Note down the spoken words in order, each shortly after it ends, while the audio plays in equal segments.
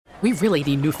We really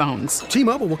need new phones.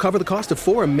 T-Mobile will cover the cost of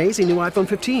 4 amazing new iPhone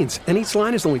 15s, and each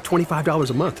line is only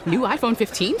 $25 a month. New iPhone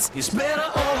 15s? It's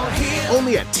better over here.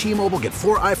 Only at T-Mobile, get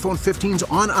 4 iPhone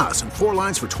 15s on us and 4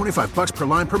 lines for $25 per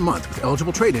line per month with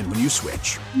eligible trade-in when you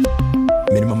switch.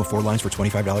 Minimum of 4 lines for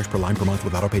 $25 per line per month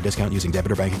with autopay discount using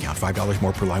debit or bank account. $5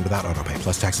 more per line without autopay,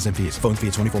 plus taxes and fees. Phone fee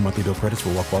at 24 monthly bill credits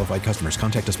for well-qualified customers.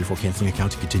 Contact us before canceling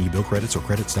account to continue bill credits or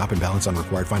credit stop and balance on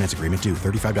required finance agreement due.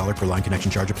 $35 per line connection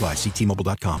charge applies. See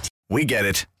T-Mobile.com. We get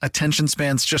it. Attention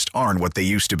spans just aren't what they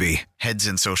used to be. Heads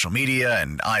in social media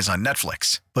and eyes on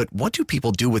Netflix. But what do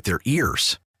people do with their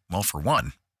ears? Well, for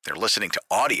one, they're listening to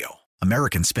audio.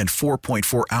 Americans spend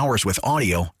 4.4 hours with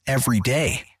audio every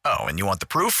day. Oh, and you want the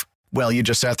proof? Well, you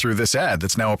just sat through this ad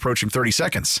that's now approaching 30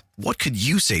 seconds. What could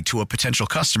you say to a potential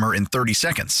customer in 30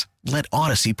 seconds? Let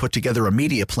Odyssey put together a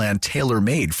media plan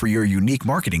tailor-made for your unique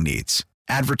marketing needs.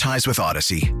 Advertise with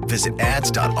Odyssey. Visit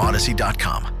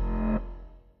ads.odyssey.com.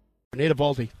 Nate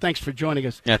Eovaldi, thanks for joining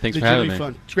us. Yeah, thanks for having me.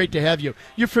 Fun. It's great to have you.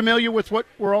 You're familiar with what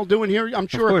we're all doing here? I'm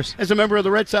sure, of course. As a member of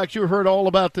the Red Sox, you heard all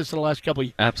about this in the last couple of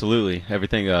years. Absolutely.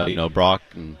 Everything, Brock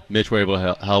and Mitch were able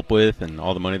to help with, and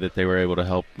all the money that they were able to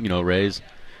help, raise.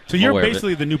 So you're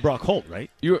basically the new Brock Holt,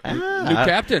 right? You're new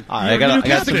captain. I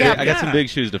got some big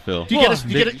shoes to fill. Do you get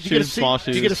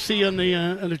a C on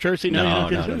the jersey?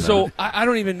 No. So I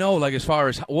don't even know, as far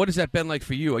as what has that been like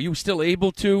for you? Are you still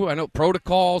able to? I know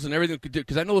protocols and everything,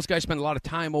 because I know those guys spend a lot of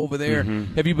time over there.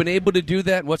 Mm-hmm. Have you been able to do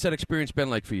that? What's that experience been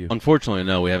like for you? Unfortunately,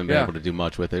 no. We haven't been able to do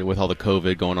much with it, with all the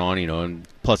COVID going on, and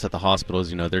plus at the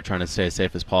hospitals, they're trying to stay as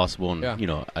safe as possible. And,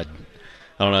 I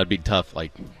don't know, it'd be tough,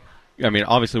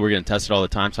 obviously we're getting tested all the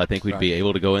time, so I think we'd be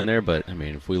able to go in there. But,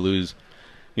 if we lose,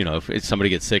 if somebody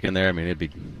gets sick in there, it'd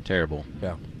be terrible.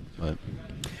 Yeah. But.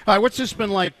 All right, what's this been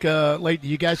like lately?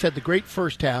 You guys had the great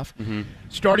first half. Mm-hmm.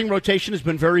 Starting rotation has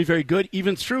been very, very good,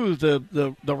 even through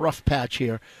the rough patch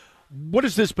here. What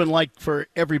has this been like for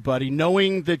everybody,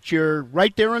 knowing that you're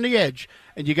right there on the edge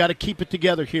and you got to keep it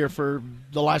together here for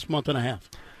the last month and a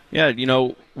half? Yeah,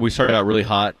 we started out really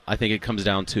hot. I think it comes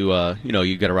down to,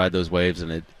 you got to ride those waves,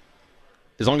 and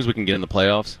as long as we can get in the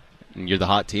playoffs and you're the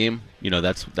hot team,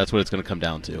 that's what it's going to come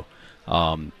down to.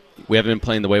 We haven't been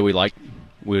playing the way we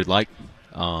would like,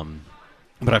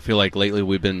 but I feel like lately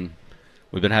we've been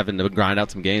having to grind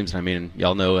out some games.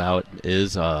 Y'all know how it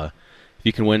is. If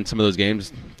you can win some of those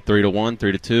games 3-1,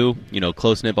 3-2,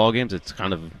 close knit ball games, it's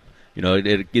kind of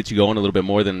it gets you going a little bit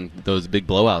more than those big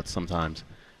blowouts sometimes.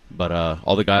 But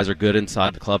all the guys are good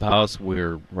inside the clubhouse.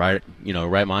 We're right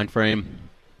mind frame.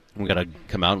 We got to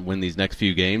come out and win these next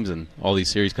few games and all these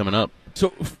series coming up. So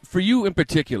for you in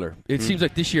particular, it seems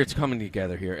like this year it's coming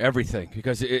together here, everything,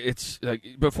 because it's like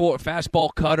before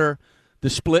fastball, cutter, the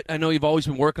split. I know you've always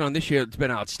been working on this year. It's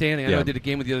been outstanding. I know I did a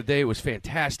game with the other day. It was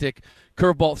fantastic.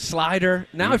 Curveball, slider.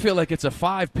 Now I feel like it's a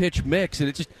 5-pitch mix, and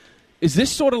it just is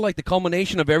this sort of like the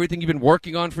culmination of everything you've been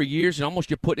working on for years, and almost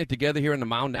you're putting it together here in the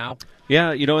mound now?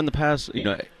 Yeah, in the past,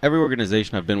 every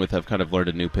organization I've been with, I've kind of learned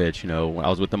a new pitch. When I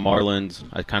was with the Marlins,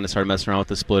 I kind of started messing around with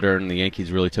the splitter, and the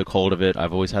Yankees really took hold of it.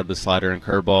 I've always had the slider and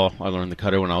curveball. I learned the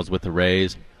cutter when I was with the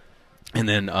Rays. And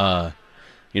then,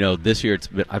 this year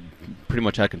I've pretty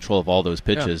much had control of all those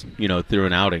pitches, through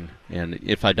an outing. And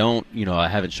if I don't, I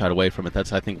haven't shied away from it.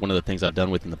 That's, I think, one of the things I've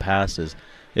done with in the past is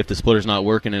if the splitter's not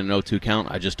working in an 0-2 count,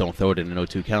 I just don't throw it in an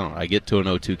 0-2 count. I get to an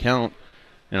 0-2 count,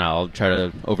 and I'll try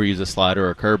to overuse a slider or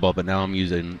a curveball, but now I'm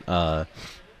using the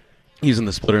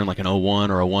splitter in like an 0-1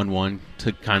 or a 1-1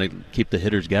 to kind of keep the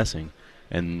hitters guessing.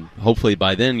 And hopefully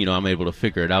by then, I'm able to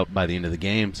figure it out by the end of the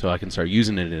game so I can start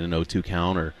using it in an 0-2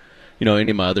 count or,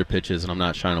 any of my other pitches, and I'm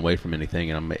not shying away from anything.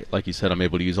 And I'm, like you said, I'm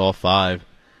able to use all 5,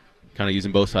 kind of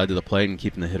using both sides of the plate and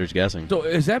keeping the hitters guessing. So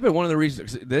has that been one of the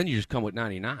reasons? Then you just come with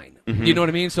 99. Mm-hmm. You know what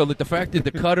I mean? So the fact that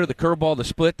the cutter, the curveball, the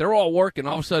split, they're all working.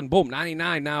 All of a sudden, boom,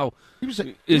 99 now. He was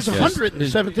 100 in the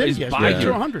 7th inning. Yes, yeah.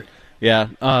 100. Yeah,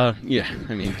 kind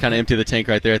of empty the tank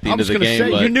right there at the end of the game. Say,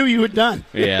 but you knew you had done.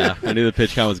 Yeah, I knew the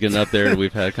pitch count was getting up there, and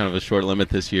we've had kind of a short limit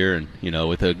this year. And,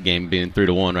 with the game being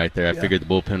 3-1 right there, I figured the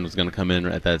bullpen was going to come in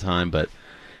at that time. But,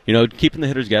 keeping the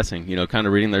hitters guessing, kind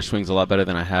of reading their swings a lot better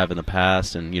than I have in the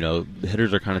past. And, the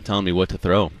hitters are kind of telling me what to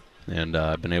throw. And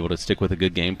I've been able to stick with a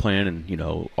good game plan. And,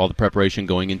 all the preparation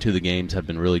going into the games have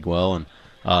been really well. And,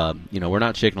 we're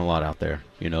not shaking a lot out there.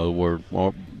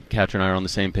 Catcher and I are on the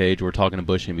same page. We're talking to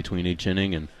Bush in between each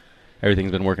inning, and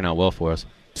everything's been working out well for us.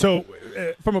 So,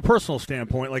 from a personal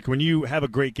standpoint, like when you have a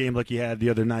great game like you had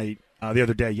the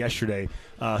other day, yesterday,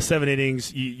 7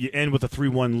 innings, you end with a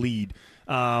 3-1 lead.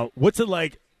 What's it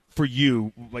like for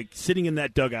you, like sitting in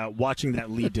that dugout, watching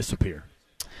that lead disappear?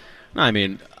 No,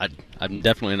 I'm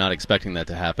definitely not expecting that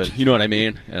to happen. You know what I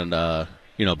mean? And,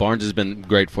 Barnes has been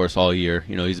great for us all year.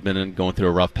 He's been going through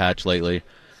a rough patch lately.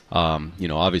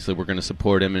 Obviously we're going to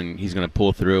support him, and he's going to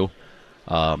pull through.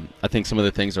 I think some of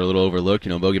the things are a little overlooked.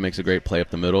 Bogey makes a great play up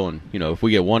the middle, and, if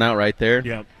we get one out right there,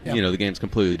 the game's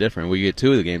completely different. We get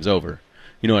two, the game's over.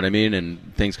 You know what I mean?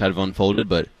 And things kind of unfolded,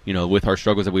 but, with our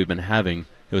struggles that we've been having,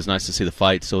 it was nice to see the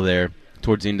fight still there.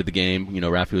 Towards the end of the game,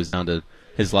 Rafi was down to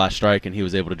his last strike, and he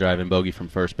was able to drive in Bogey from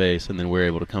first base, and then we were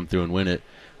able to come through and win it.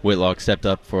 Whitlock stepped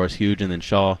up for us huge, and then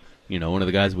Shaw, one of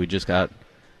the guys we just got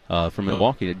from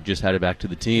Milwaukee, just had it back to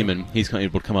the team, and he's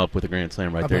able to come up with a grand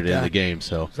slam right there at the end of the game.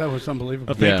 So that was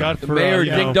unbelievable. Thank God for the mayor of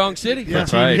Ding Dong City. Yeah.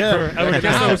 That's right. I guess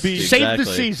that would be Save the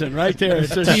season right there.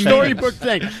 It's a storybook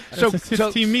thing. So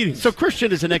team meetings. So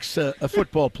Christian, as an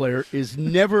ex-football player, is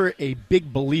never a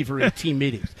big believer in team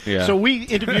meetings. Yeah. So we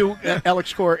interview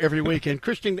Alex Cora every week, and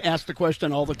Christian asks the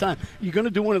question all the time: "You're going to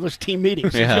do one of those team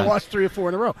meetings? Yeah. You lost 3 or 4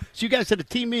 in a row." So you guys had a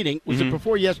team meeting. Was it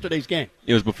before yesterday's game?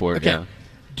 It was before. Okay. Yeah.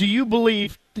 Do you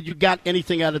believe that you got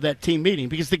anything out of that team meeting?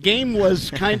 Because the game was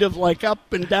kind of like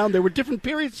up and down. There were different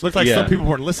periods. Looked like some people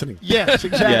weren't listening. Yes,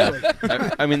 exactly.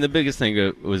 Yeah. I mean, the biggest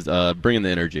thing was bringing the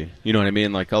energy. You know what I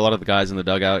mean? Like, a lot of the guys in the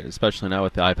dugout, especially now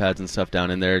with the iPads and stuff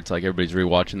down in there, it's like everybody's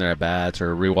rewatching their at-bats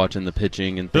or rewatching the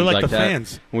pitching and things They're like the that.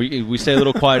 fans. We stay a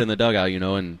little quiet in the dugout,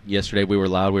 and yesterday we were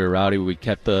loud, we were rowdy, we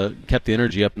kept the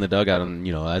energy up in the dugout, and,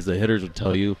 as the hitters would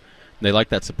tell you, they like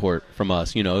that support from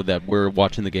us, that we're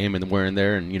watching the game and we're in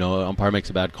there, and, umpire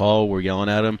makes a bad call, we're yelling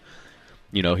at him.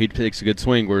 He takes a good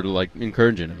swing, we're, like,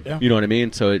 encouraging him. Yeah. You know what I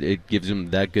mean? So it gives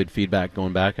him that good feedback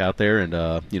going back out there and,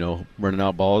 running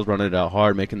out balls, running it out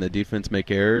hard, making the defense make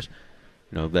errors.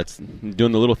 That's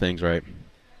doing the little things right.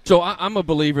 So I'm a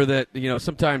believer that,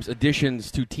 sometimes additions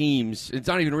to teams, it's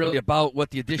not even really about what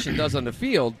the addition does on the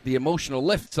field. The emotional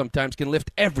lift sometimes can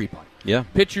lift everybody. Yeah.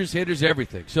 Pitchers, hitters,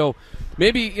 everything. So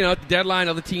maybe, at the deadline,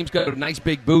 other teams got a nice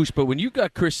big boost. But when you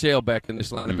got Chris Sale back in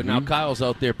this lineup, and now Kyle's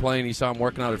out there playing, he saw him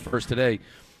working out at first today,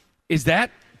 do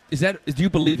you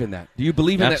believe in that? Do you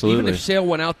believe in Absolutely. that? Even if Sale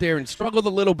went out there and struggled a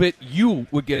little bit, you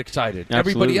would get excited.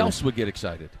 Absolutely. Everybody else would get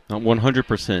excited.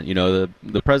 100%.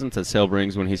 The presence that Sale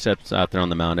brings when he steps out there on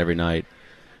the mound every night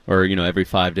or, every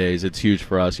 5 days, it's huge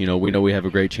for us. We know we have a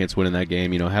great chance winning that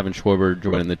game. Having Schwarber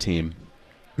joining the team,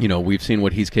 we've seen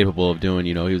what he's capable of doing.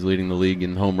 He was leading the league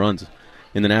in home runs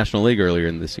in the National League earlier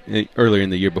in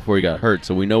the year before he got hurt.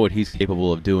 So we know what he's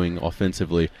capable of doing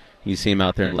offensively. You see him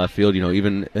out there in left field.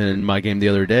 Even in my game the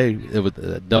other day,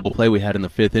 the double play we had in the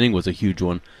 5th inning was a huge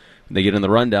one. They get in the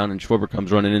rundown, and Schwarber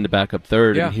comes running into backup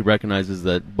third, and he recognizes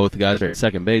that both the guys are at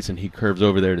second base, and he curves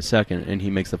over there to second, and he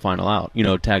makes the final out.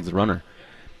 Tags the runner.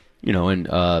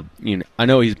 I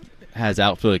know he has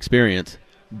outfield experience,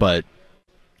 but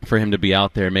for him to be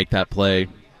out there, make that play,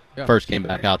 first game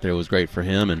back out there was great for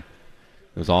him, and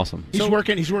it was awesome. He's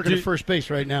working at first base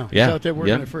right now. Yeah. He's out there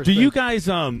working at first base. Do you guys,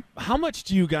 how much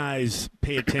do you guys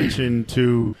pay attention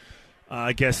to,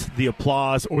 I guess, the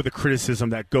applause or the criticism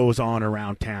that goes on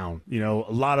around town? A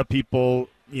lot of people,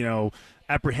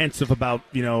 apprehensive about,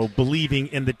 believing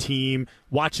in the team,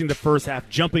 watching the first half,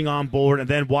 jumping on board, and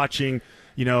then watching,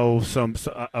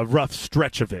 a rough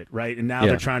stretch of it, right? And now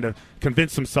they're trying to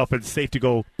convince themselves it's safe to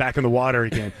go back in the water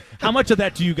again. How much of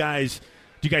that do you guys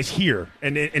hear?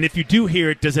 And if you do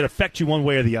hear it, does it affect you one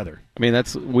way or the other? I mean,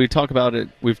 we've talked about it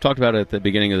at the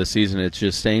beginning of the season. It's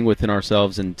just staying within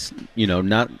ourselves and,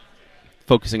 not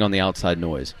focusing on the outside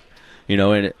noise.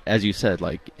 And as you said,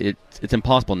 like, it's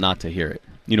impossible not to hear it.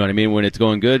 You know what I mean? When it's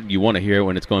going good, you want to hear it.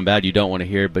 When it's going bad, you don't want to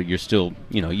hear it, but you're still,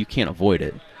 you can't avoid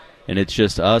it. And it's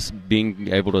just us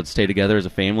being able to stay together as a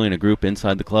family and a group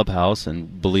inside the clubhouse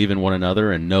and believe in one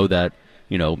another and know that,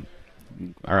 all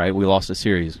right, we lost a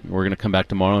series. We're going to come back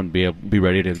tomorrow and be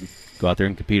ready to go out there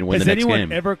and compete and win the next game. Has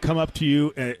anyone ever come up to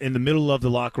you in the middle of the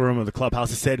locker room or the clubhouse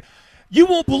and said, "You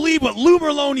won't believe what Lou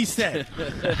Merlone said"?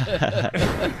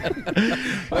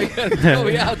 Why you gotta throw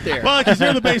me out there? Well, because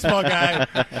you're the baseball guy,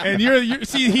 and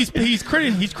he's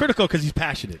critical because he's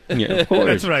passionate. Yeah, of course.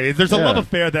 That's right. There's a love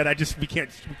affair that we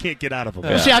can't get out of him.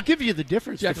 Well, see, I'll give you the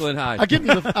difference. Jekyll and Hyde.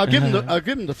 I'll give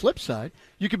him the flip side.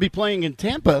 You could be playing in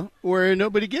Tampa where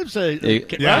nobody gives a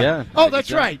yeah. Oh,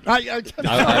 that's right.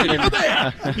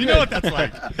 You know what that's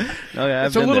like. Oh, yeah,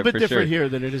 it's a little bit different here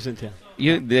than it is in Tampa.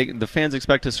 The fans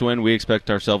expect us to win. We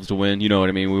expect ourselves to win. You know what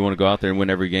I mean? We want to go out there and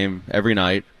win every game, every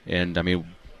night. And, I mean,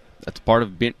 that's part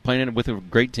of playing with a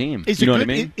great team. What I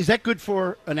mean? Is that good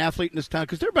for an athlete in this town?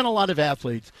 Because there have been a lot of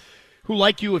athletes who,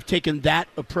 like you, have taken that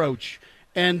approach,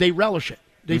 and they relish it.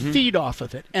 They feed off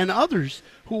of it. And others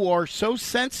who are so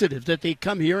sensitive that they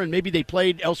come here and maybe they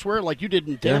played elsewhere like you did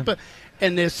in Tampa,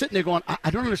 and they're sitting there going,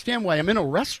 I don't understand why I'm in a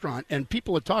restaurant and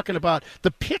people are talking about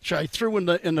the pitch I threw in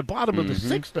the bottom of the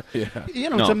sixth.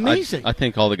 It's amazing. I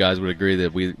think all the guys would agree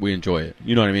that we enjoy it.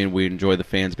 You know what I mean? We enjoy the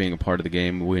fans being a part of the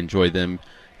game. We enjoy them.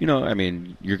 You're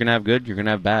going to have good, you're going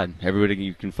to have bad. Everybody,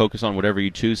 you can focus on whatever you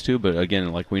choose to, but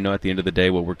again, like we know at the end of the day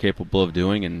what we're capable of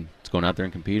doing, and it's going out there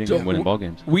and competing and winning ball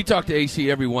games. We talk to AC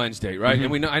every Wednesday, right?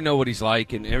 And I know what he's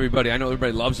like, and I know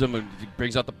everybody loves him, and he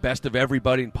brings out the best of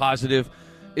everybody and positive.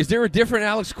 Is there a different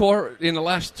Alex Cora in the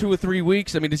last 2 or 3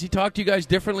 weeks? I mean, does he talk to you guys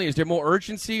differently? Is there more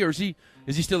urgency, or is he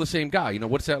still the same guy?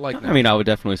 What's that like now? I mean, I would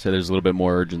definitely say there's a little bit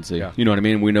more urgency. Yeah. You know what I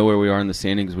mean? We know where we are in the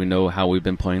standings. We know how we've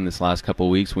been playing this last couple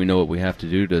of weeks. We know what we have to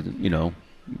do to,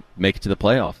 make it to the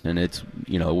playoff. And it's,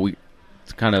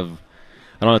 it's kind of,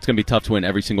 I don't know, it's going to be tough to win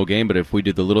every single game, but if we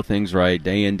do the little things right,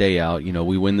 day in, day out,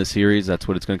 we win the series. That's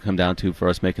what it's going to come down to for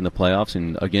us making the playoffs.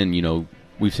 And again,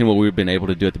 we've seen what we've been able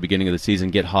to do at the beginning of the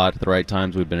season, get hot at the right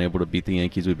times. We've been able to beat the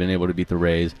Yankees. We've been able to beat the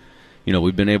Rays.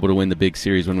 We've been able to win the big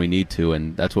series when we need to,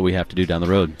 and that's what we have to do down the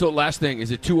road. So last thing,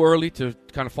 is it too early to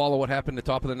kind of follow what happened at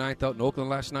the top of the ninth out in Oakland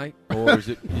last night? Or is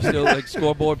it you still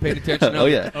scoreboard paying attention? Oh,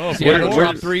 yeah. Seattle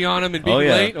dropped 3 on them and being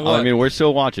late? Or what? I mean, we're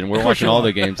still watching. We're watching all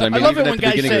the games. I love it when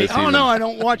guys say, no, I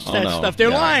don't watch that stuff. They're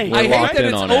lying. I hate that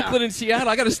it's Oakland and Seattle.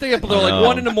 I got to stay up until like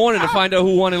 1 in the morning to find out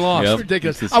who won and lost. It's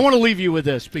ridiculous. I want to leave you with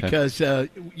this because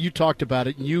you talked about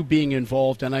it, you being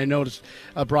involved, and I noticed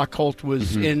Brock Holt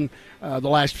was in the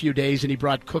last few days, and he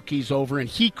brought cookies over, and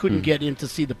he couldn't get in to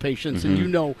see the patients,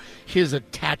 and his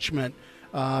attachment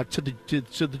to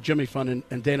the Jimmy Fund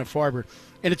and Dana-Farber.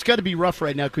 And it's got to be rough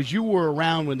right now because you were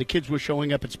around when the kids were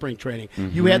showing up at spring training.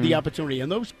 You had the opportunity,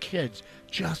 and those kids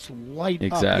just light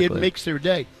up. It makes their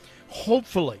day.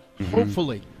 Hopefully,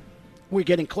 we're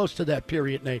getting close to that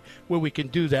period, Nate, where we can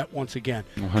do that once again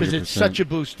because it's such a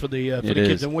boost for the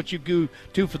kids, and what you do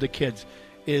for the kids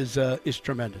is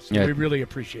tremendous. Yeah. We really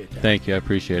appreciate that. Thank you. I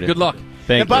appreciate it. Good luck. Thank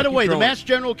you. And by the way, the Mass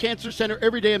General Cancer Center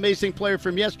Everyday Amazing Player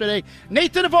from yesterday,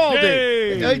 Nathan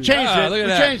Evaldi. He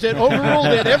changed it. Overruled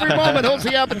it. Every moment holds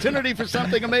the opportunity for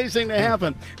something amazing to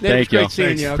happen. Nate, Thank you. Great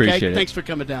seeing you. Okay? Appreciate it. Thanks for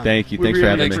coming down. Thank you. Thanks for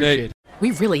having me.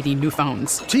 We really need new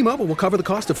phones. T-Mobile will cover the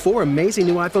cost of 4 amazing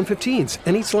new iPhone 15s,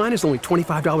 and each line is only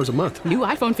 $25 a month. New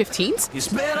iPhone 15s? It's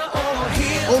better over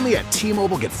here. Only at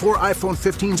T-Mobile, get 4 iPhone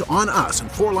 15s on us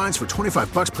and 4 lines for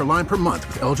 $25 per line per month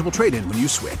with eligible trade-in when you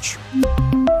switch.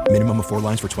 Minimum of 4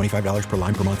 lines for $25 per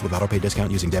line per month with autopay discount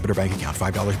using debit or bank account.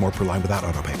 $5 more per line without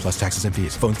autopay, plus taxes and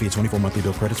fees. Phone fee at 24 monthly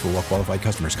bill credits for well-qualified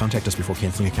customers. Contact us before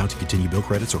canceling account to continue bill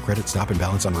credits or credit stop and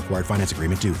balance on required finance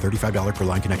agreement due. $35 per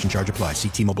line connection charge applies. See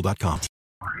T-Mobile.com.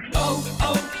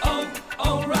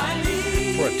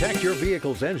 O'Reilly. Protect your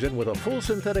vehicle's engine with a full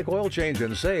synthetic oil change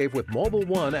and save with Mobil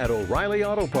 1 at O'Reilly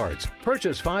Auto Parts.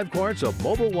 Purchase 5 quarts of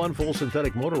Mobil 1 full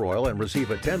synthetic motor oil and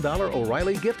receive a $10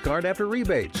 O'Reilly gift card after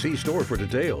rebate. See store for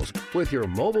details. With your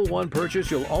Mobil 1 purchase,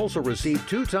 you'll also receive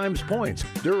 2 times points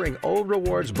during O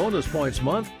Rewards Bonus Points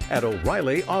Month at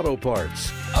O'Reilly Auto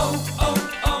Parts.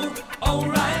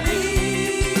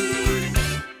 O'Reilly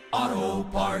Auto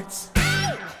Parts.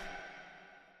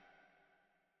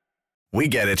 We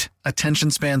get it.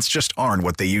 Attention spans just aren't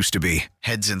what they used to be.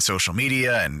 Heads in social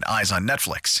media and eyes on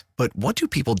Netflix. But what do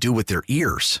people do with their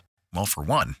ears? Well, for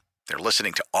one, they're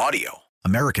listening to audio.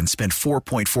 Americans spend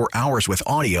 4.4 hours with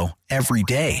audio every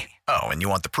day. Oh, and you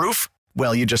want the proof?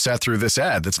 Well, you just sat through this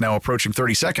ad that's now approaching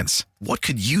 30 seconds. What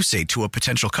could you say to a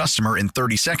potential customer in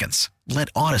 30 seconds? Let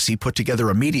Odyssey put together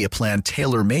a media plan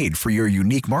tailor-made for your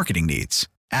unique marketing needs.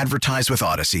 Advertise with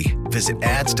Odyssey. Visit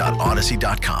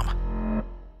ads.odyssey.com.